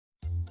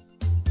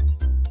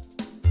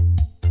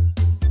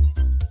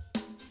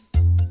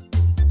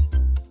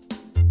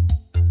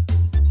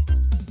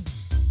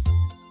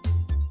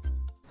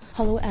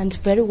Hello and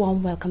very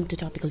warm welcome to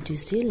Topical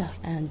Tuesday.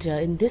 And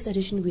in this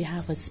edition, we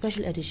have a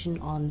special edition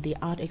on the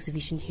art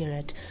exhibition here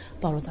at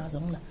Paro Ta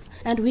Dzong.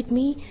 And with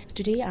me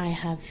today, I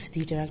have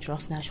the director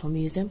of National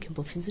Museum,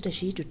 Khenpo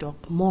Tashi, to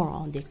talk more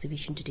on the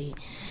exhibition today.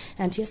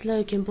 And yes,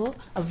 Khenpo,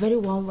 a very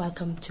warm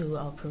welcome to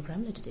our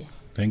program today.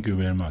 Thank you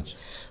very much.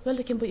 Well,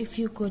 Khenpo, if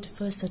you could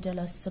first tell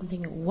us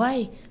something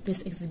why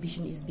this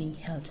exhibition is being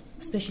held,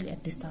 especially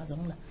at this Ta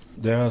Dzong.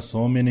 There are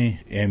so many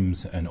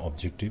aims and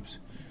objectives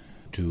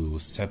to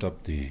set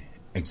up the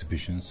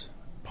exhibitions,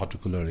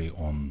 particularly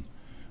on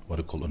what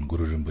I call on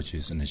Guru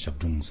Rinpoche's and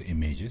Shabdung's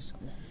images.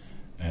 Yes.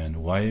 And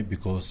why?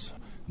 Because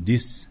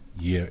this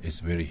year is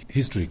very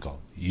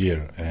historical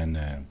year, and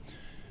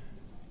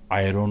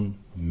Iron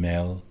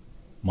Male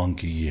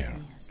Monkey Year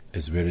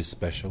is very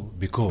special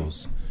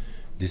because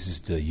this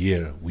is the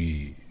year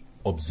we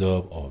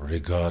observe or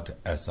regard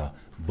as a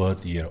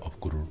birth year of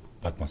Guru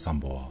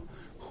Padmasambhava,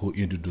 who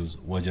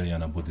introduced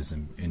Vajrayana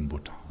Buddhism in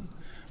Bhutan.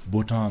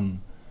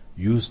 Bhutan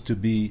used to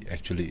be,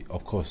 actually,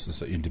 of course,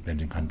 it's an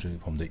independent country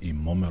from the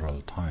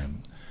immemorial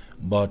time,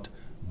 but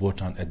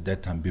Bhutan at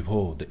that time,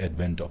 before the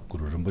advent of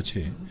Guru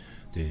Rinpoche,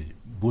 the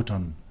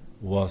Bhutan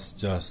was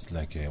just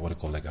like a, what I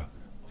call like a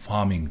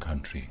farming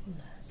country,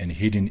 and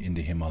hidden in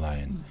the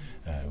Himalayan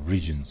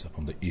regions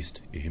from the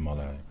east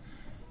Himalaya.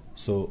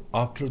 So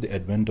after the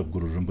advent of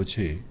Guru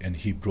Rinpoche, and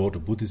he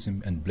brought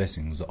Buddhism and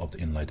blessings of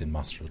the enlightened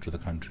master to the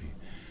country.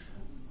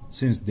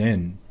 Since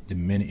then, the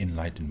many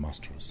enlightened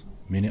masters,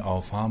 many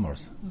our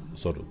farmers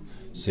sort of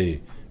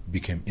say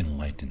became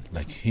enlightened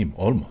like him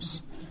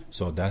almost.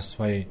 So that's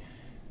why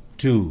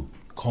to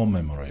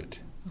commemorate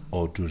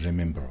or to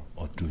remember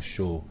or to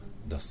show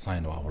the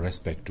sign of our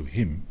respect to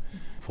him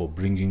for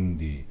bringing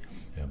the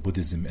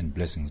Buddhism and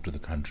blessings to the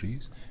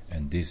countries,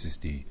 and this is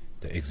the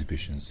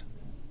exhibitions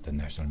the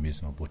National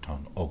Museum of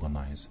Bhutan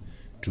organized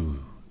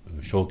to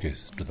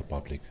showcase to the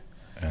public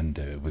and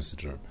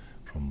visitor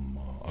from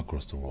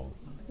across the world.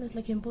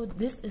 Like Khenpo,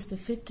 this is the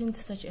 15th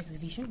such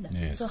exhibition.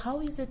 Yes. So how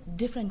is it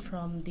different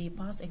from the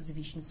past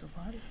exhibitions so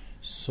far?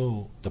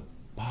 So the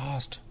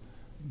past,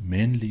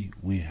 mainly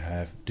we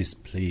have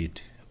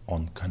displayed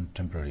on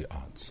contemporary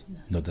arts,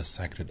 not the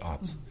sacred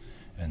arts.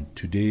 And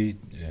today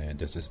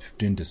there's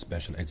 15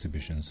 special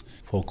exhibitions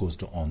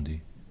focused on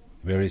the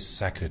very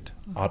sacred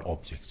art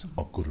objects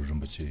of Guru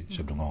Rinpoche,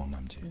 Shabdung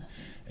Namje.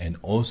 And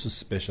also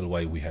special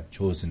why we have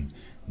chosen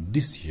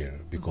this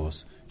year,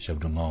 because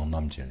Shabdung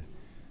Namje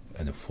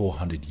and the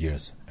 400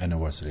 years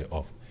anniversary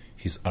of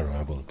his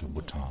arrival to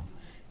Bhutan.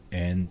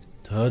 And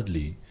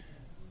thirdly,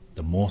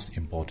 the most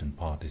important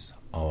part is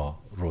our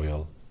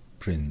royal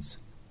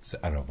prince's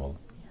arrival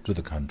to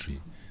the country.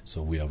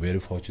 So we are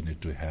very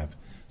fortunate to have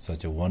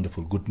such a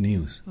wonderful good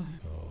news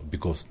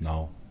because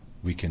now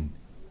we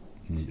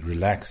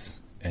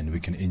relax and we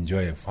can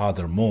enjoy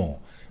Father more,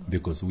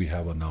 because we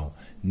have now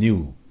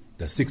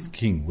the sixth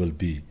king will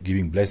be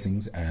giving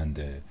blessings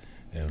and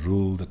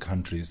rule the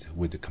countries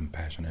with the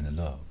compassion and the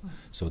love.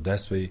 So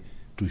that's way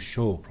to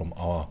show from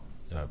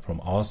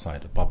our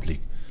side, the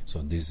public. So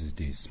this is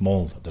the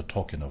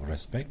token of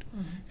respect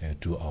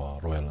to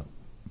our royal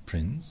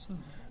prince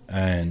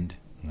and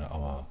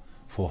our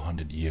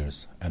 400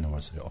 years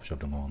anniversary of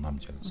Shabdung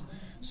Namgyal.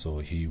 So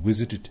he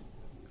visited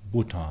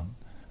Bhutan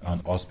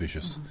an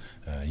auspicious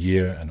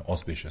year and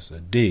auspicious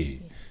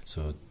day.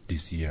 So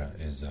this year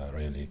is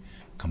really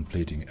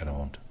completing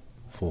around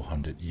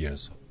 400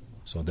 years.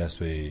 So that's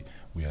why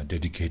we are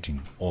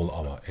dedicating all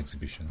our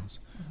exhibitions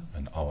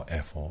and our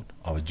effort,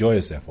 our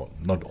joyous effort,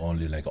 not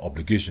only like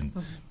obligation,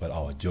 but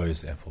our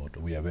joyous effort.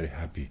 We are very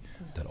happy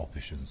that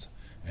occasions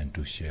and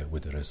to share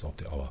with the rest of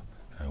our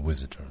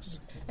visitors.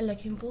 And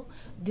like Khenpo,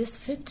 this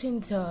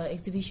 15th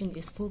exhibition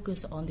is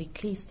focused on the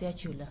clay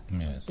statue,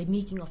 the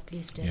making of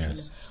clay statue.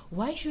 Yes.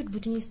 Why should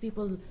Bhutanese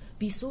people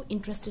be so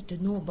interested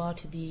to know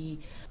about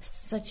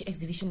such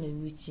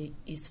exhibition which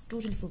is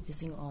totally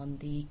focusing on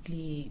the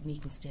clay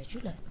making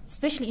statue,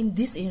 especially in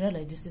this era,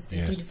 like this is the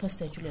 21st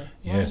century?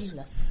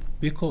 Yes,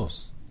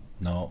 because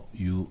now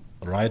you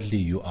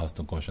asked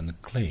the question, the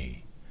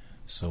clay.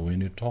 So when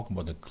you talk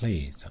about the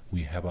clay,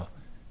 we have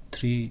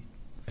three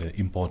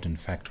important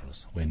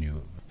factors when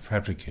you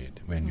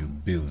fabricate, when you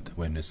build,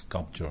 when you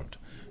sculpture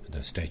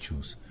the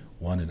statues.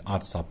 One is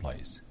art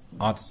supplies.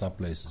 Art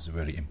supplies is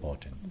very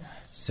important.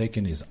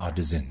 Second is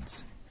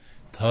artisans.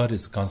 Third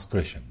is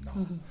consecration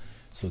now.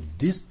 So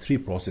these three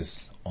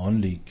processes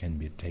only can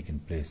be taken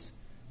place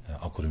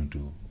according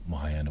to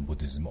Mahayana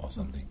Buddhism or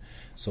something.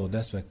 So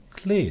that's why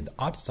clay, the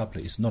art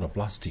supply, is not a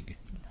plastic.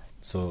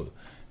 So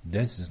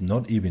this is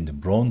not even the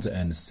bronze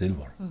and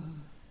silver.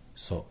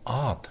 So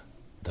art,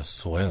 the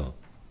soil,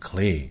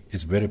 clay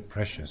is very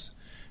precious.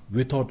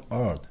 Without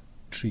earth,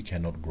 tree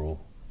cannot grow,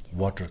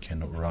 water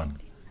cannot run,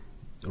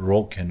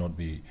 rock cannot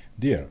be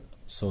there.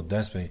 So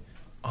that's why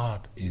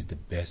art is the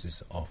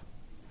basis of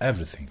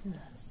everything,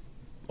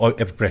 or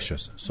every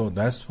precious. So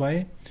that's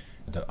why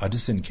the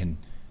artisan can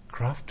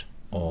craft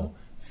or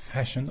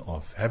fashion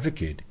or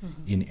fabricate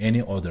in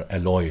any other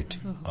alloyed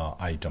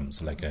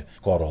items like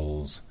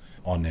corals,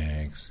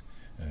 onyx,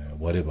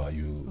 whatever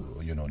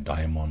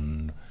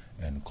diamond,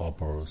 and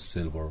copper,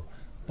 silver,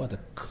 but the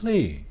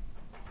clay,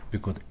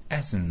 because the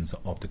essence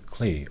of the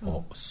clay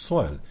or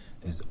soil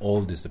is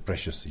all this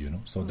precious,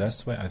 So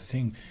that's why I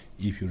think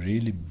if you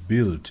really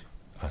build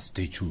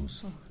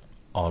statues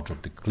out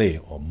of the clay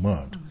or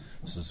mud,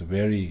 so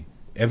it's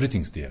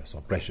everything's there,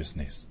 so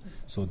preciousness.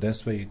 So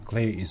that's why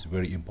clay is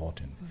very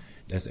important.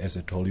 As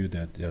I told you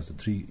that there's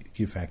 3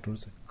 key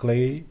factors: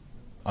 clay,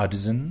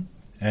 artisan,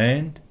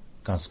 and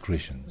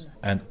consecrations.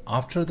 And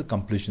after the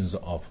completions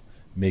of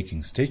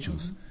making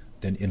statues,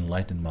 then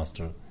enlightened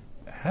master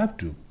have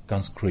to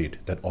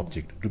consecrate that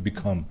object to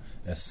become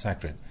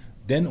sacred.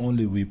 Then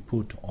only we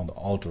put on the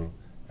altar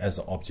as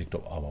an object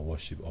of our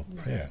worship of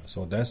prayer.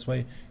 So that's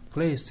why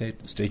clay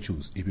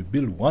statues, if you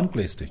build 1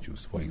 clay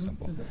statues, for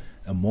example,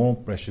 are more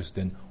precious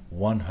than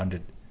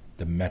 100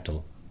 the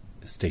metal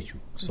statue.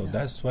 So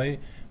that's why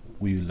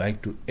we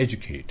like to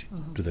educate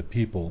to the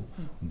people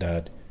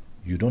that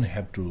you don't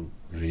have to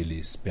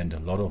really spend a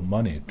lot of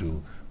money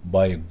to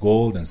buy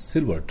gold and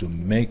silver to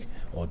make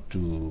or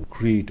to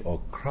create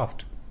or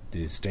craft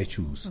the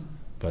statues,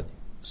 but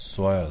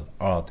soil,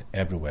 earth,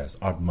 everywhere,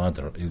 earth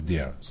mother is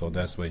there. So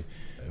that's why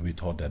we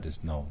thought that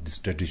this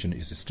tradition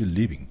is still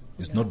living.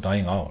 It's not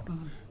dying out.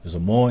 There's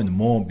more and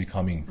more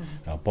becoming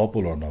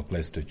popular now,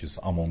 clay statues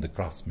among the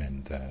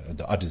craftsmen,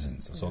 the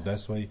artisans. So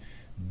that's why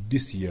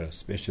this year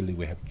especially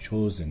we have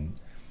chosen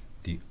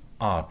the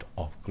art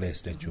of clay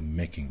statue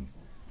making,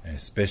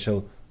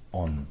 special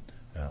on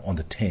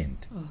the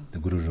 10th, the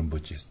Guru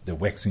Rinpoche's, the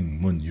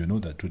waxing moon,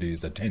 that today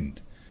is the 10th,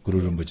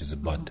 Guru Rinpoche's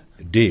birth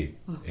day,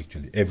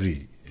 actually,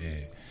 every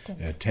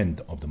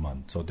 10th of the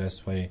month. So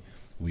that's why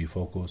we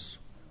focus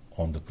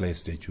on the clay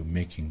statue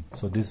making.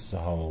 So this is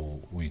how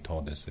we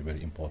thought this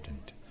very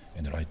important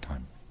in the right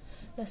time.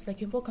 Yes, like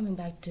Khenpo, coming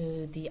back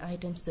to the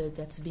items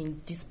that's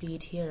being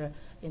displayed here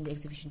in the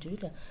exhibition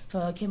today, if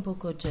Khenpo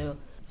could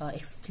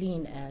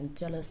explain and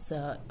tell us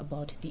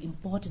about the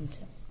important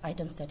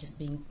items that is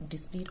being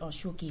displayed or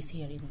showcased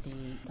here in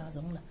the Ta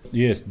Dzong.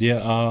 Yes,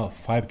 there are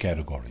 5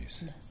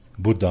 categories. Yes.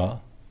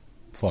 Buddha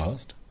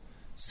first,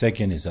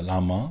 second is a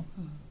Lama,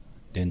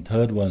 then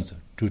third one's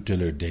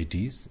tutelar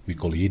deities, we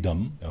call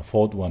Idam,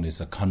 fourth one is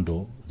a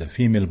Khando, the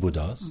female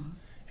Buddhas,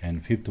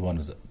 and fifth one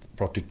is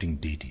protecting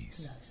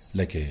deities,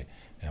 like a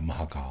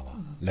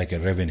Mahakala, like a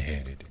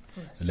raven-headed,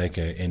 like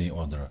any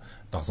other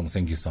Ta Dzong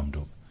Sengi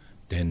Samduk,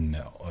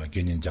 then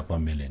Genyen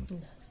Jakpa Melin,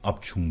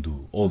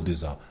 Apchungdu, all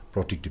these are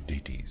protective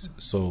deities.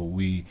 So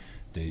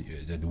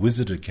the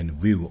visitor can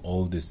view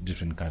all these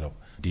different kind of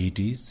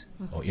deities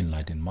or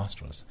enlightened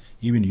masters.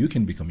 Even you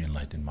can become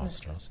enlightened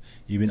masters.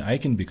 Even I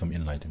can become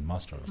enlightened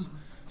masters.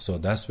 So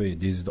that's why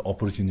this is the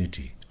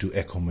opportunity to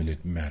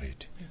accumulate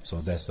merit.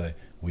 So that's why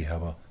we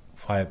have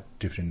 5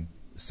 different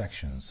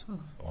sections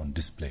on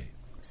display.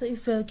 So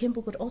if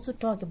Khenpo could also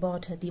talk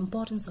about the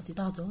importance of the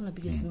Ta Dzong,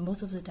 because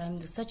most of the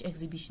time such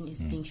exhibition is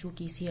being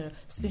showcased here,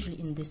 especially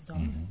in this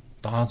zone.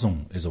 Ta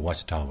Dzong is a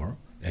watchtower.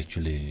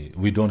 Actually,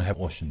 we don't have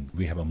ocean,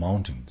 we have a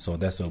mountain. So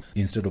that's why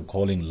instead of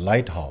calling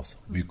lighthouse,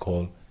 we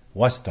call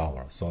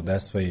watchtower. So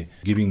that's why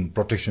giving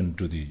protection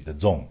to the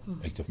Dzong,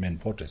 the main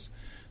fortress.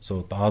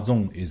 So Ta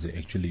Dzong is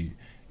actually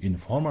in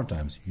former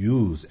times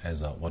used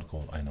as a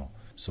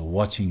so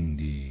watching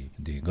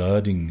the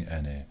guarding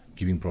and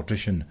giving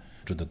protection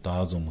to the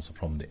Ta Dzongs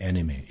from the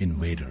enemy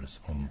invaders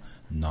from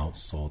north,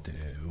 south,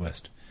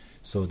 west.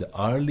 So the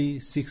early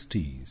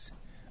 60s,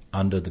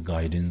 under the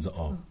guidance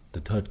of the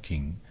third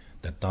king,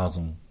 the Ta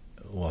Dzong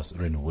was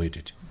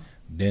renovated.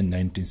 Then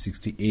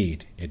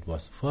 1968, it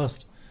was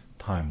first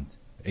time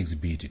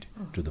exhibited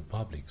to the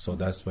public. So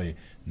that's why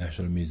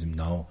National Museum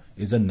now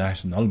is a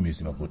national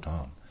museum of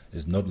Bhutan.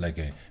 It's not like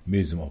a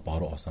museum of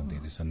Paro or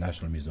something. It's a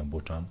national museum of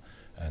Bhutan,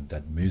 and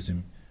that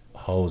museum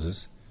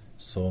houses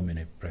so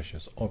many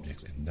precious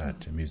objects in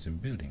that museum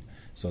building.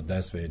 So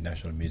that's why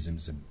National Museum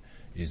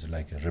is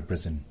like a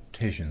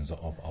representations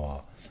of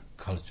our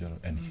culture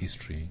and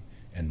history,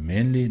 and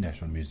mainly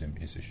National Museum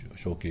is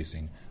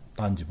showcasing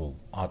tangible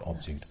art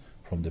objects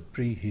from the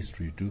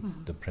prehistory to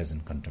the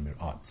present contemporary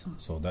arts.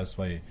 So that's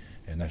why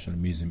a National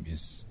Museum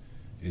is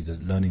a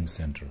learning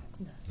center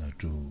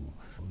to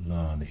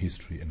learn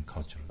history and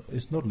culture.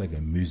 It's not like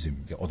a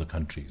museum in other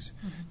countries,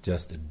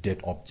 just a dead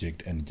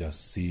object and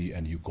just see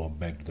and you go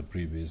back to the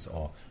previous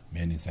or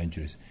many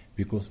centuries.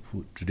 Because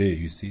today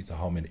you see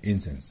how many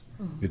incense.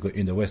 Because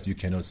in the West you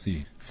cannot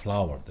see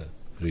flower.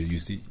 You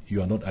see,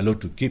 you are not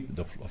allowed to keep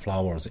the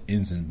flowers,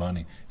 incense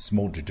burning,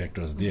 smoke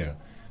detectors there.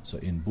 So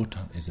in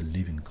Bhutan is a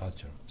living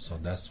culture. So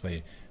that's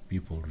why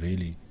people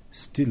really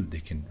still they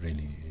can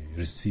really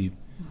receive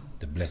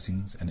the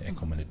blessings and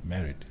accumulate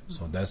merit.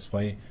 So that's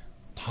why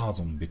Ta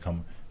Dzong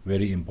become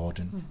very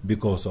important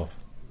because of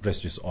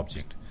precious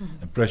object.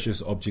 And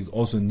precious objects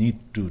also need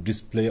to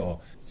display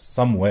or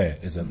somewhere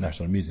is a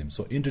national museum.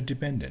 So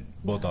interdependent,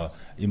 both are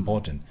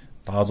important.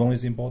 Ta Dzong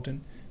is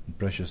important, and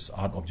precious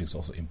art objects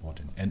also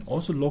important. And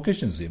also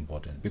location is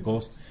important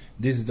because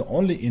this is the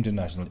only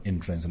international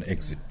entrance and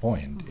exit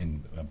point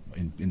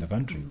in the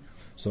country.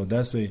 So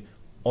that's why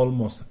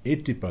almost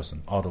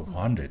 80% out of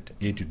 100,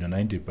 80 to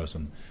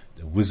 90%,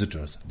 the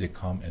visitors, they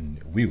come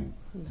and view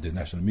the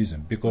National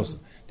Museum because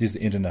this is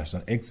the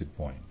international exit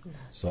point.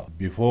 So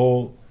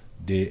before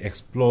they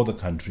explore the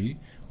country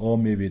or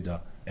maybe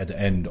at the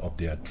end of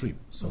their trip.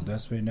 So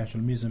that's why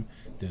National Museum,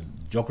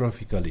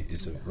 geographically,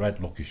 is a right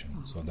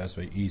location. So that's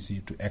very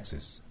easy to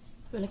access.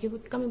 Well, okay,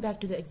 coming back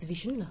to the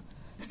exhibition,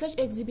 such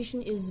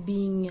exhibition is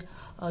being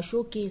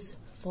showcased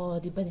for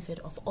the benefit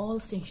of all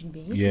sentient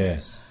beings.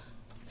 Yes.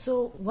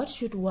 So what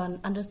should one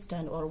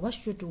understand or what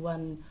should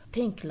one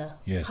think?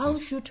 Yes, How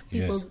should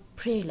people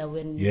pray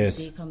when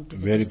they come to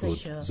visit very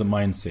such good. The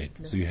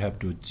mindset. So you have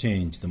to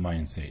change the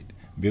mindset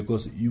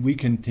because we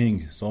can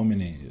think so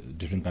many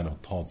different kind of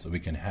thoughts we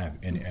can have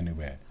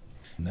anywhere.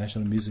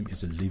 National Museum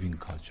is a living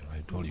culture, I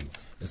told you.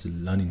 It's a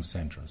learning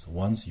center. So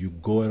once you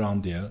go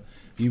around there,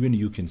 even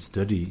you can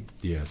study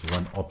there's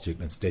one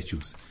object and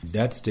statues.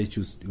 That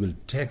statues will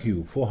take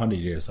you 400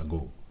 years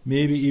ago.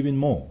 Maybe even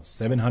more,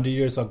 700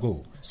 years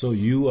ago. So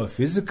you are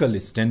physically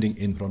standing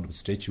in front of the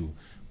statue,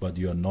 but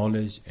your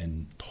knowledge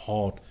and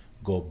thought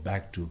go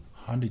back to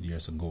 100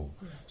 years ago.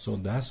 Yes. So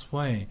that's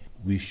why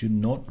we should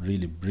not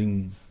really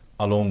bring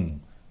along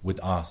with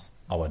us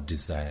our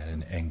desire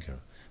and anger.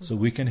 So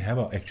we can have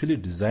actually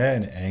desire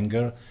and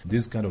anger,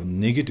 this kind of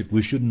negative,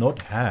 we should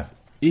not have.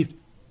 If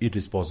it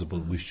is possible,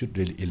 we should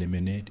really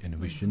eliminate and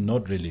we should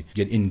not really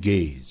get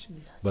engaged.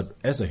 Yes. But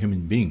as a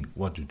human being,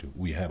 what to do?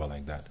 We have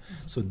like that.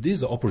 So this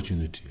is an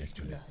opportunity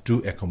actually to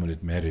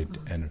accumulate merit,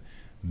 and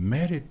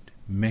merit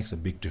makes a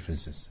big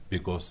difference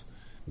because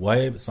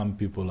why some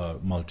people are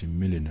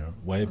multimillionaire,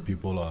 why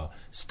people are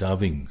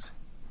starving,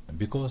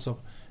 because of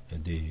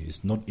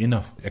it's not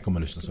enough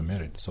accumulations of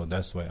merit. So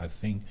that's why I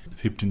think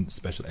 15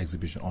 special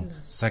exhibition on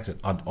sacred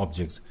art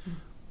objects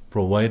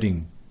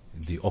providing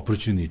the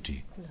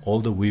opportunity, all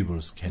the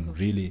weavers can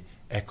really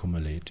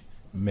accumulate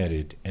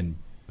merit and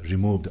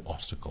remove the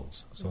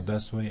obstacles. So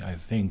that's why I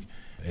think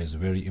it's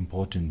very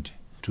important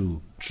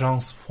to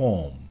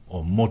transform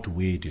or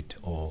motivate it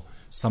or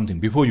something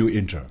before you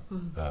enter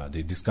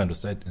this kind of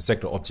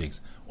sacred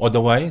objects.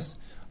 Otherwise,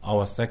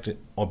 our sacred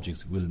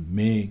objects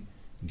may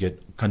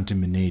get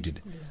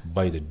contaminated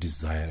by the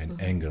desire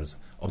and angers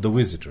of the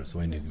visitors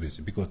when they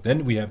visit, because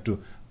then we have to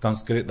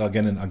consecrate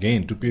again and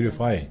again to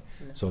purify.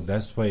 So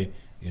that's why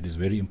it is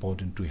very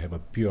important to have a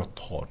pure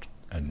thought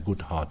and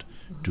good heart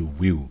to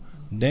view.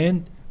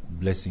 Then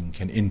blessing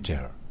can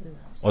enter.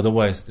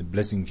 Otherwise, the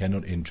blessing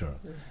cannot enter.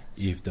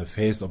 If the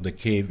face of the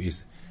cave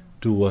is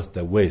towards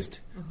the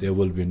west, there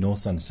will be no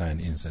sunshine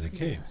inside the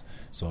caves.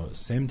 So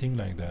same thing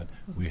like that.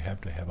 We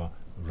have to have a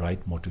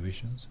right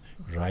motivations,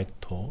 right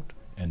thought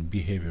and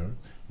behavior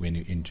when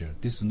you enter.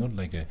 This is not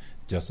like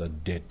just a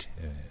dead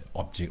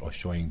object or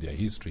showing their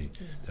history.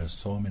 There are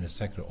so many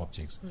sacred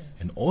objects.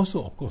 And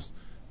also, of course,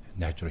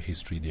 natural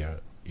history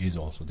there is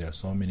also. There are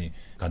so many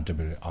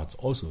contemporary arts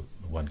also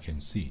one can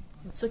see.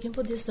 So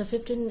Khenpo, this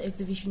 15th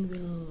exhibition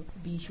will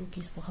be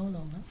showcased for how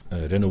long?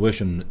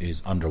 Renovation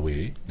is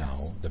underway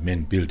now, the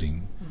main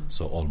building,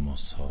 so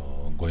almost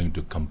going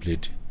to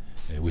complete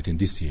within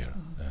this year,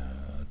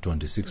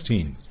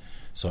 2016.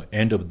 So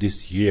end of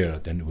this year,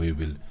 then we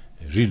will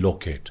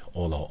relocate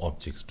all our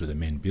objects to the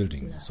main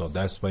building. So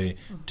that's why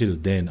till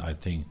then I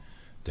think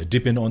they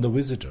depend on the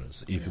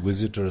visitors. If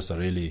visitors are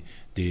really,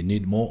 they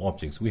need more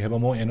objects. We have a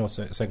more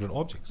sacred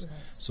objects.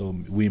 So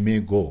we may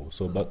go.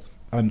 So but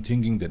I'm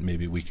thinking that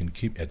maybe we can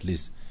keep at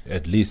least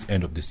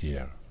end of this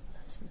year.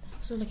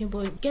 So,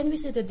 Khenpo, can we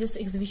say that this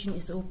exhibition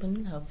is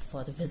open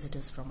for the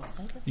visitors from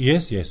outside?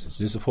 Yes. This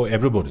is for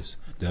everybody.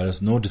 There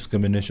is no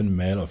discrimination,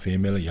 male or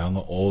female, young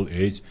or old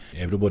age.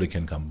 Everybody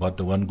can come. But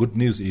the one good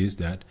news is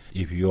that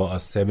if you are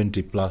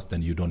 70 plus,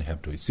 then you don't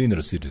have to.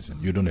 Senior citizen,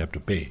 you don't have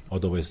to pay.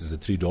 Otherwise,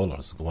 it's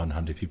 $3,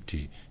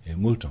 150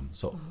 ngultam.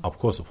 So, of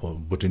course, for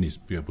Bhutanese,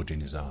 pure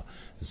Bhutanese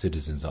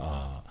citizens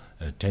are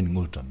 10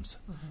 ngultams,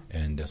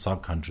 and the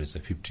South countries are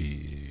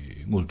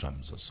 50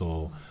 ngultams.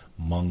 So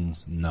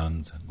monks,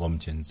 nuns,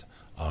 gomchins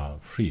are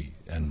free,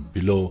 and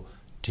below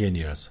 10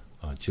 years,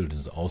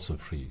 children are also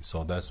free.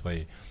 So that's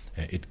why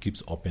it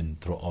keeps open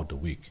throughout the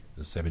week,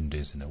 7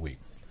 days in a week.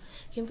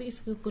 Khenpo,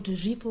 if you could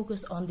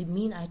refocus on the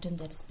main item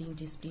that's being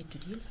displayed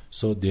today.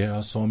 So there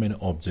are so many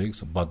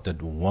objects, but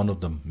that one of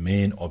the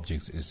main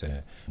objects is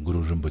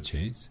Guru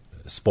Rinpoche's,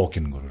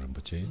 spoken Guru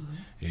Rinpoche,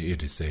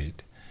 it is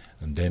said.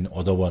 And then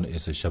other one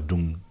is a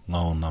Shabdung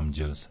Ngao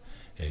Namjel's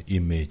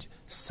image,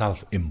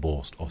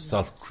 self-embossed or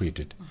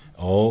self-created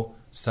or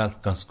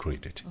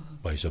self-consecrated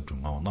by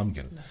Shabdung Ngao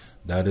Namgyal.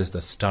 That is the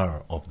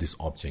star of these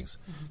objects.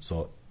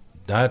 So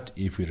that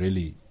if we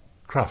really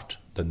craft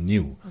the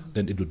new,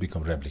 then it will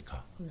become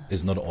replica.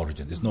 It's not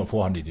origin. It's not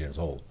 400 years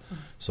old.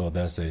 So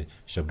that's a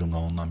Shabdung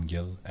Ngao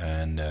Namgyal,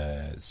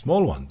 and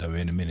small one, the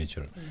very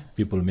miniature.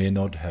 People may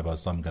not have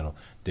some kind of,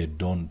 they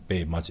don't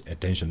pay much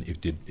attention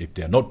if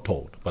they are not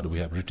told, but we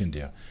have written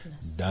there.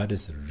 That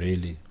is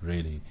really,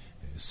 really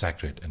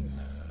sacred. And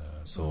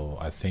so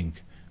I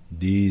think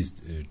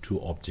these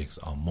two objects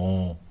are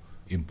more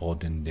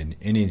important than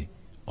any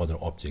other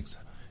objects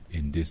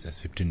in this as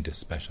 15th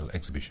special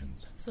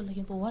exhibitions. So, like,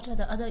 what are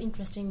the other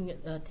interesting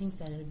things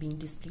that are being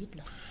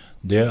displayed?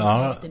 There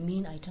Besides are the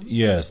main item.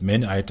 Yes,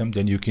 main item.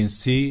 Then you can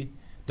see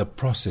the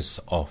process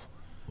of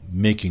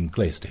making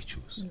clay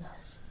statues.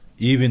 Yes.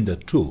 Even the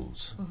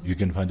tools, you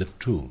can find the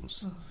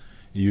tools.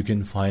 You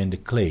can find the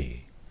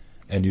clay,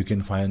 and you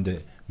can find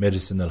the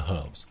medicinal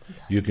herbs. Yes.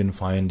 You can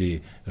find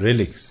the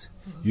relics.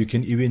 You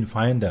can even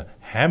find the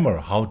hammer,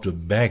 how to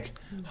bake,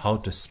 how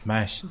to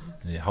smash,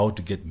 how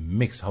to get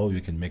mix, how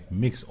you can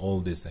mix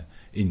all these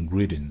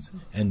ingredients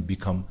and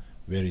become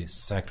very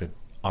sacred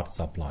art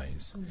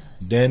supplies. Yes.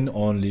 Then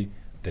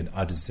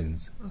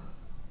artisans,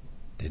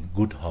 the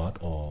good heart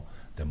or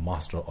the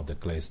master of the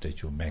clay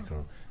statue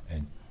maker,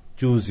 and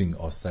choosing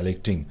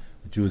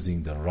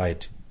the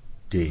right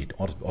date,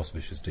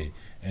 auspicious day,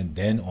 and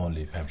then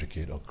only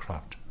fabricate or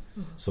craft.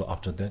 So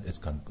after that,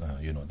 it's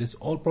this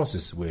all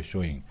process we're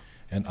showing,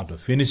 and after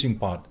finishing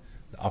part,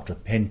 after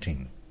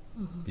painting,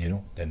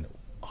 then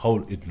how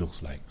it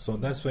looks like. So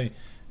that's why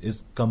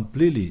it's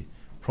completely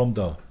from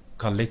the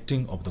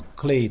collecting of the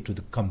clay to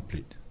the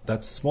complete.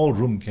 That small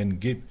room can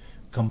give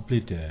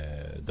complete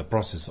the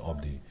process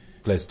of the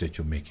clay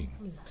statue making.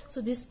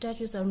 So these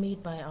statues are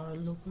made by our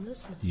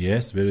locals?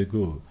 Yes, very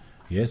good.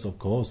 Yes, of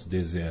course.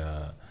 There's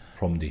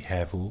from the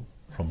Khenpo,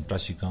 from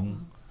Tashi,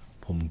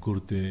 from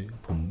Kurte,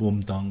 from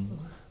Bumtang,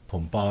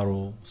 from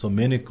Paro. So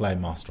many clay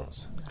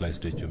masters, clay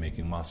statue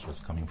making masters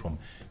coming from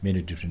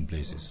many different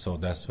places. So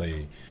that's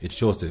why it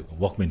shows the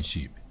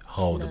workmanship,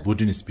 how the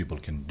Buddhist people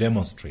can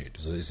demonstrate.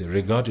 So it's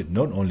regarded,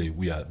 not only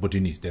we are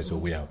Buddhist, that's why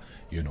we are,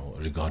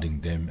 regarding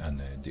them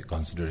and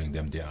considering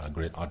them, they are a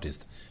great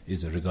artist,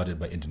 is regarded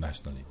by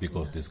internationally,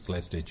 because this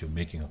clay statue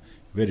making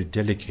very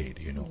delicate,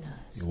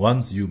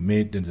 Once you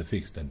made them the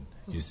fix, then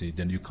you see,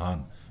 then you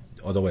can't.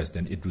 Otherwise,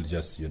 then it will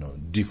just,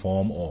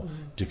 deform or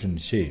different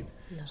shape.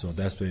 So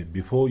that's why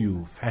before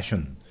you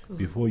fashion,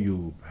 before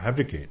you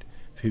fabricate,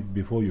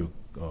 before you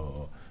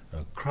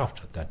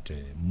craft that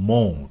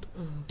mold,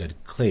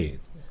 that clay,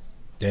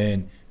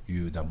 then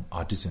the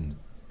artisan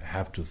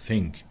have to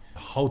think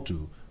how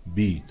to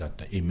be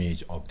that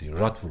image of the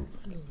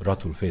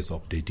wrathful face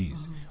of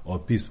deities, or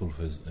peaceful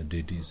face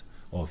deities,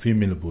 or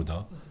female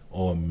Buddha,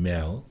 or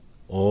male,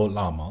 or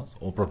lamas,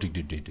 or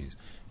protected deities.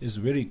 It's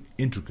very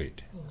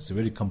intricate, it's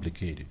very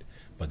complicated,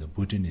 but the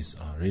Buddhists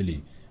are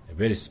really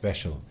very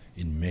special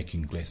in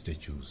making clay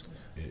statues.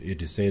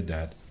 It is said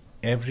that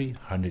every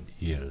 100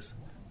 years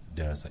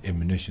there's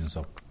emanations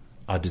of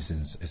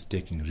artisans is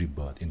taking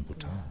rebirth in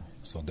Bhutan.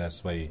 So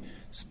that's why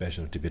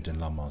special Tibetan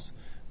lamas,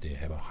 they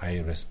have a high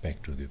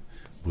respect to the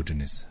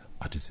Bhutanese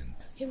artisan.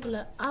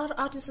 Khenpo, are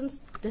artisans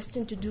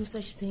destined to do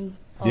such thing?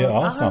 There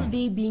or are some.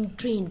 They being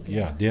trained?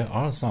 Yeah, there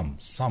are some.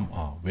 Some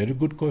are. Very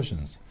good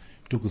questions.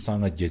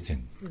 Tukusanga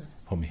Jetsen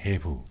from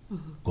Khenpo,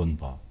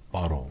 Gonpa,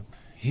 Paro.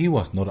 He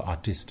was not an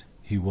artist.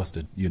 He was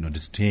the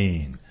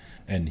stain,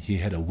 and he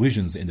had a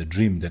visions in the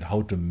dream that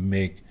how to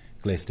make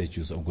clay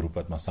statues of Guru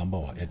Padma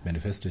Sambhava at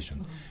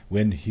manifestation.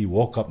 When he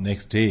woke up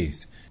next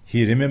days,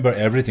 he remembered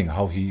everything,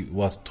 how he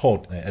was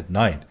taught at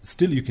night.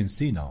 Still you can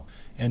see now.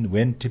 And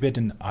when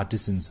Tibetan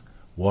artisans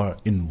were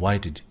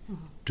invited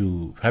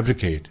to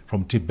fabricate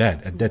from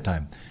Tibet at that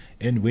time,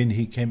 and when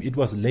he came, it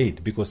was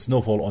late because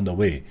snowfall on the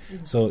way.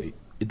 So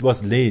it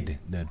was late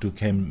to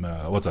come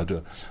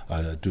to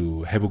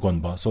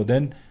Hebugonba. So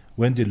then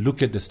when they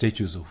look at the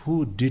statues,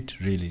 who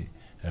did really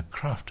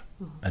craft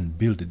and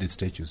build these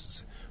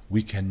statues?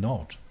 We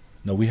cannot.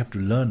 Now we have to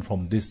learn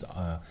from these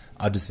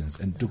artisans.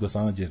 And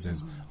Tukasanga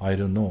says, I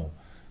don't know.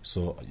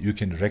 So you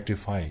can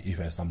rectify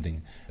if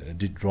something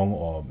did wrong,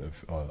 or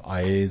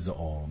eyes,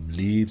 or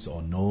lips,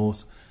 or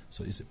nose.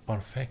 So it's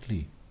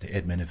perfectly the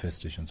 8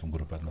 manifestations from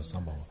Guru Padma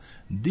Sambhava.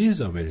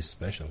 These are very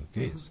special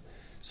case.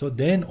 So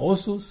then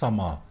also some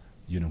are,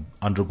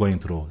 undergoing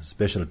through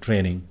special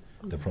training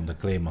from the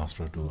clay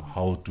master to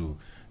how to,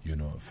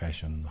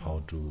 fashion,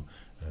 how to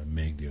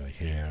make their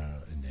hair,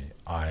 and the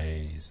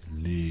eyes,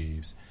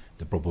 lips,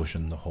 the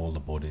proportion, the whole the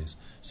bodies.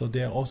 So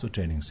they are also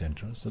training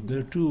centers. So there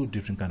are 2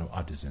 different kind of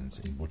artisans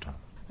in Bhutan.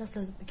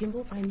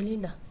 Khenpo,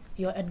 finally,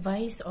 your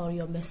advice or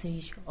your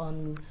message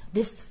on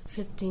this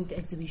 15th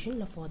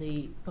exhibition for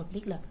the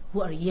public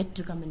who are yet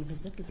to come and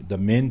visit? The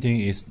main thing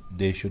is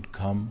they should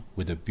come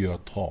with a pure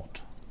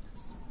thought,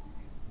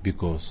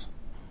 because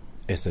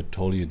as I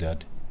told you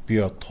that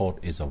pure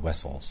thought is a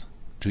vessels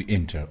to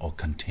enter or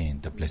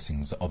contain the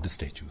blessings of the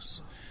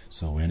statues.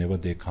 So whenever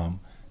they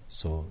come,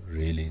 so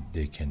really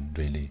they can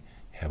really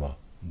have a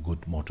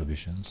good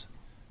motivations,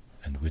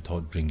 and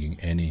without bringing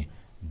any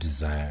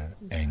desire,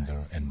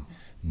 anger, and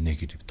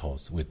negative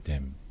thoughts with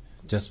them,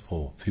 just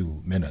for a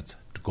few minutes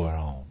to go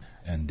around,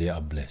 and they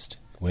are blessed.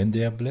 When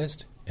they are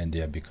blessed, and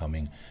they are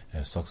becoming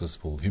a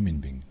successful human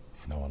being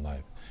in our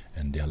life,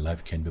 and their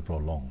life can be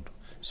prolonged.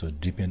 So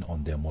depend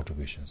on their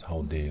motivations,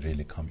 how they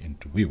really come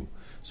into view.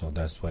 So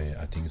that's why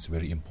I think it's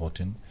very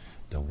important,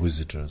 the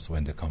visitors,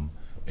 when they come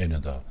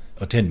another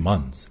 10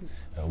 months,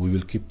 we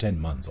will keep 10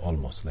 months,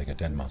 almost like a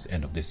 10 months,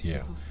 end of this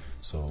year.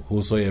 So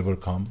whosoever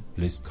come,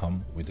 please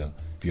come with a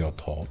pure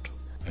thought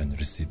and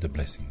receive the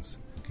blessings.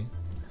 Okay?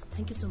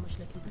 Thank you so much,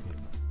 Lucky.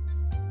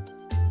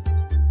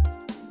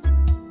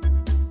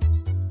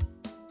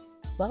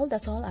 Well,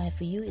 that's all I have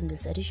for you in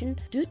this edition.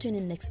 Do tune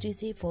in next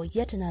Tuesday for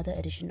yet another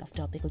edition of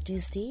Topical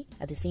Tuesday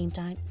at the same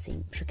time,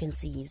 same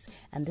frequencies.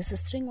 And this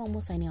is Tshering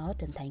Wangmo signing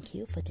out, and thank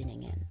you for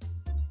tuning in.